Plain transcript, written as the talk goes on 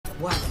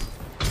1.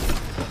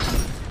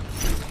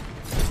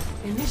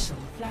 Initial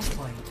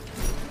flashpoint.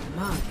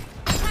 Mark.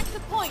 Attack the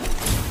point!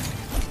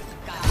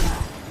 Gotcha.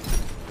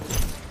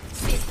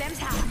 Systems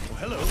high. Oh,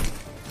 hello.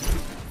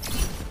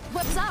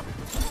 What's up?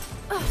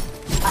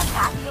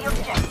 Attack the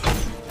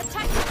objective.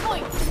 Attack the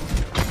point!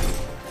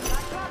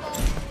 Got trouble.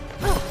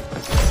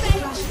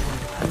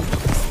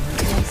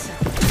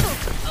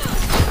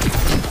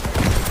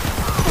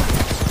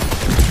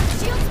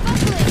 Shields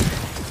buckling!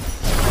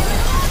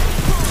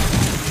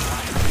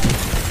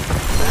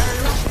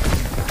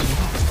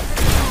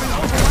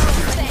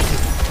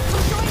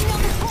 Destroying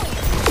another point!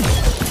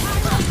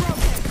 Power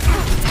broken!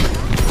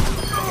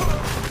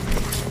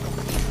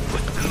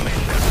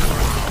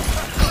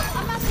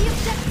 I'm at the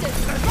objective!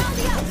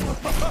 Rally up!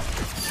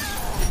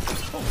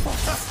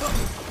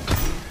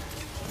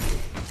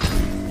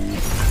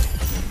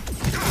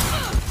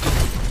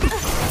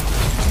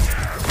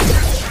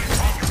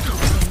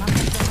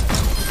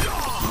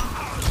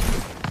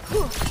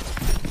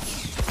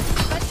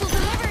 Special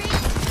delivery!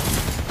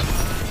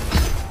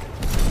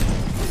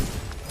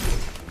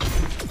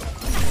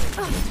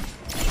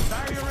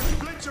 Barrier is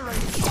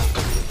splintering.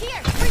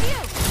 Here, for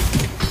you!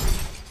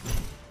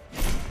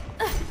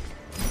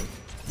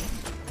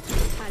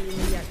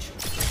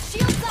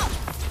 Shields up!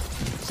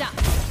 Shot!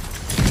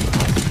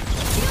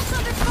 Shields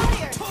under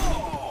fire!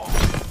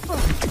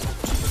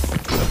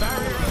 The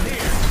barrier is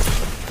here.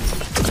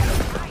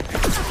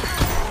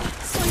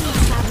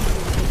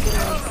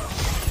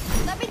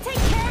 Let me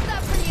take care of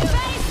that for you!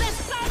 Face the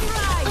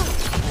sunrise!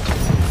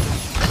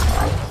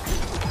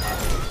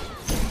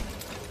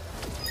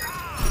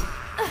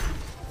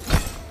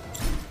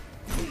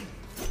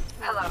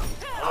 Hello.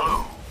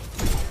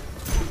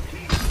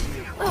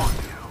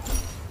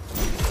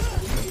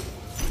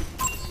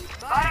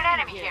 Got an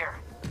enemy here.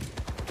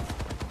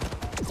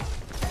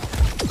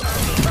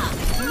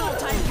 No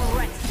time for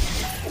rest!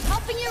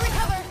 Helping you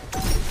recover!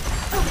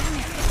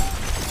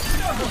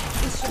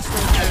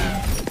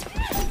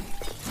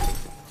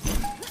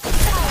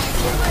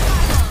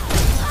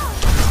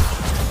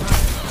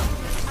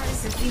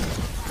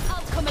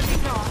 I'll come and be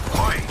wrong!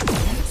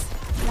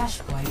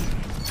 Flashpoint.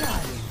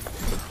 Charlie.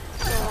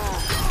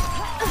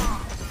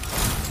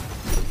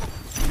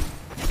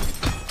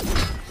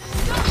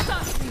 Don't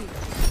stop me!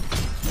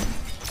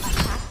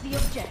 Attack the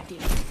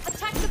objective!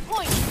 Attack the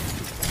point!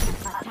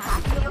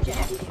 Attack the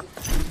objective.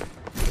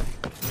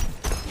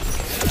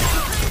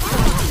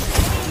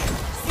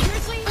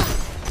 Seriously?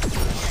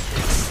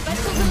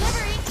 Special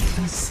delivery!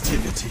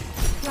 Festivity.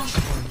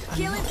 Flashpoint.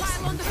 Killing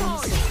pile on the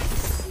board!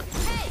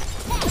 Hey!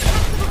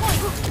 Attack the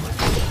point!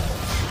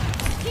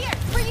 Here,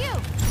 for you!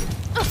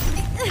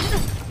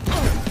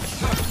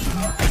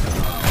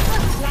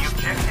 The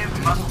objective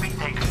must be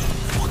taken.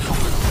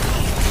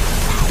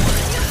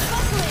 Shields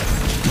buckling!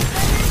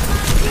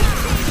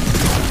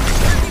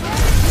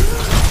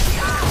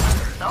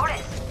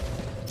 Loaded.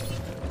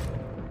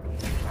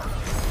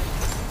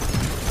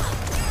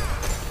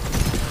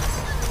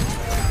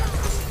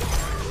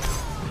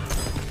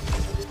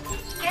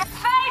 Get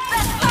face the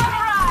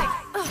sunrise!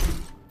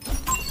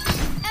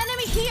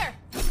 Enemy here!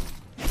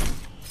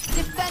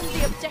 Defend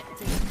the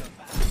objective!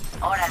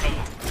 Orale.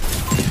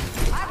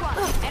 I won!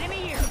 Enemy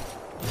here!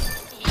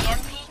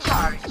 EMP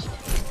charged.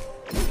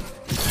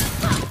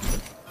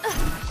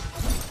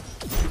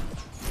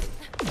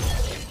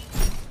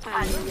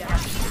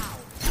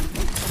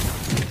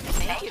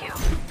 Thank you.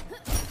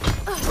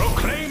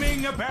 Proclaiming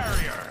a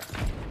barrier.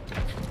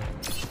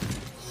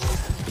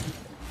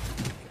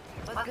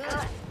 We're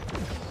good.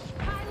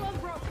 Pylon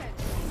broken!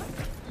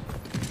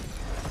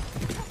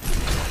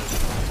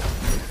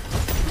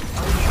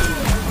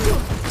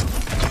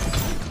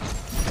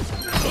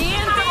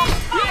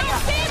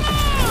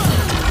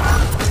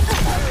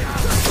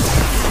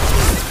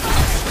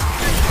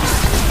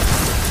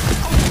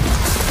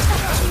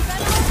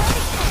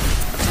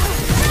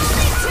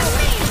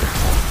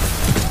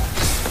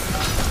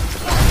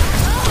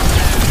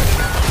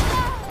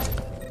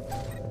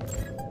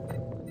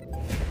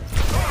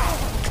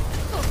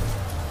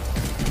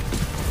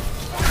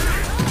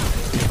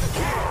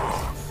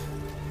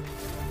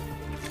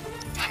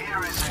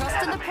 Here is an Trust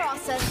in the enemy.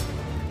 process.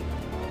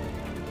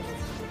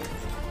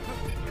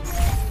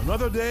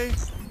 Another day,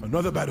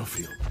 another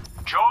battlefield.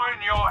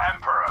 Join your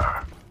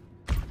Emperor.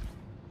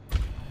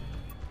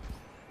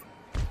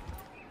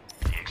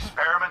 The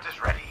experiment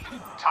is ready.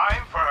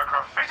 Time for a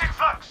graphitic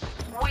flux.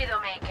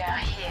 Widowmaker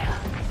here.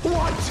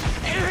 What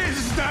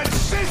is that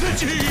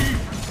synergy?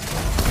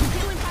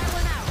 Killing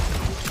pylon out.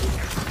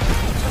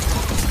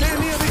 Stand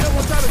near the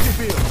immortality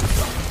field.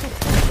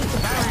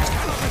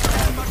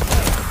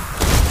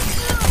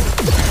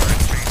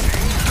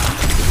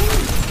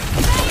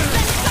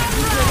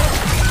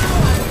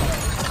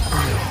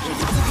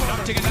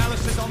 Conducting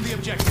analysis on the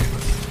objective.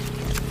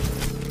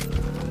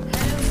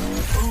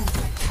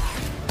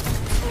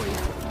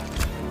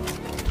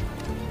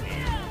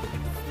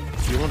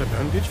 Do you want a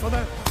bandage for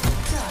that?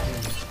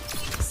 Charlie.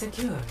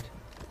 Secured.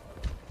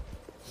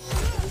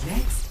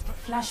 Next,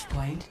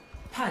 Flashpoint.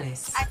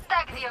 Palace.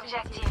 Attack the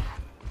objective.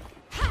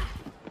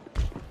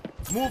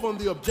 Move on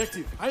the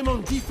objective. I'm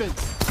on defense.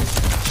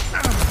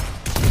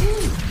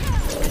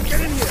 Get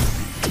in here.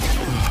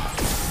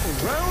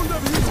 A round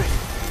of healing.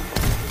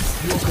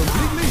 You're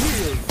completely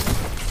healed.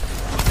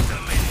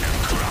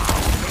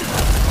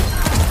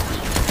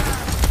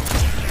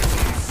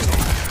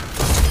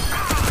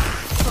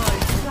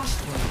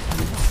 Flashpoint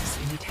unlocks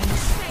in 10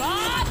 seconds.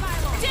 Bob,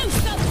 do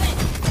something!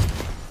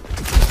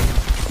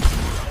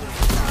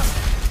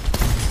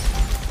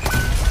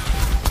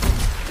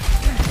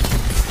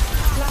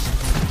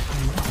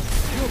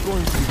 You're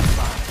going to be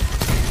fine.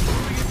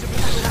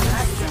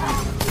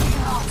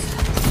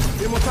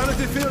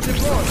 Immortality field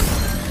deployed.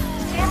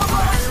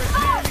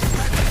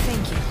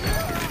 Thank you.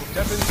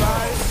 Step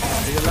inside,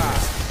 be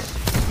alive.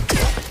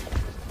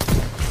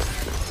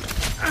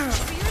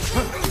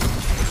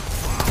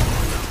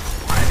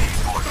 Ready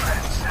for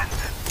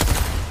transcendence.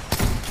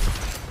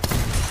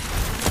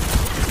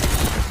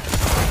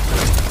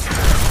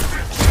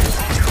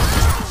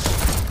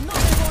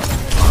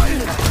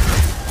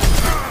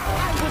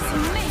 I was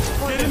made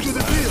for Get into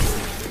the field.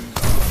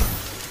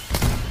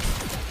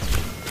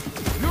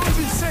 You'll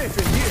be safe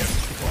in here.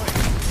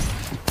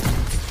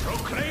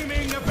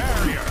 Proclaiming a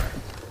barrier.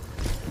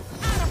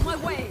 out of my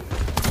way.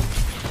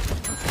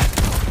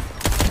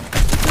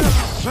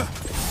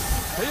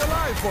 Stay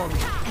alive for me.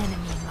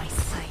 Enemy in my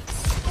sights.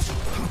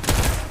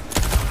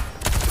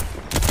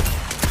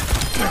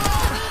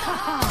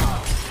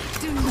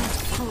 Do not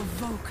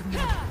provoke me.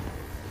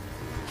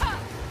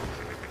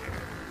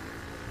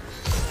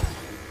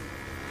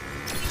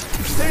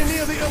 Stay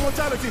near the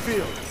immortality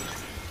field.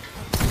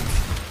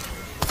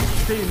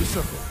 Stay in the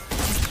circle.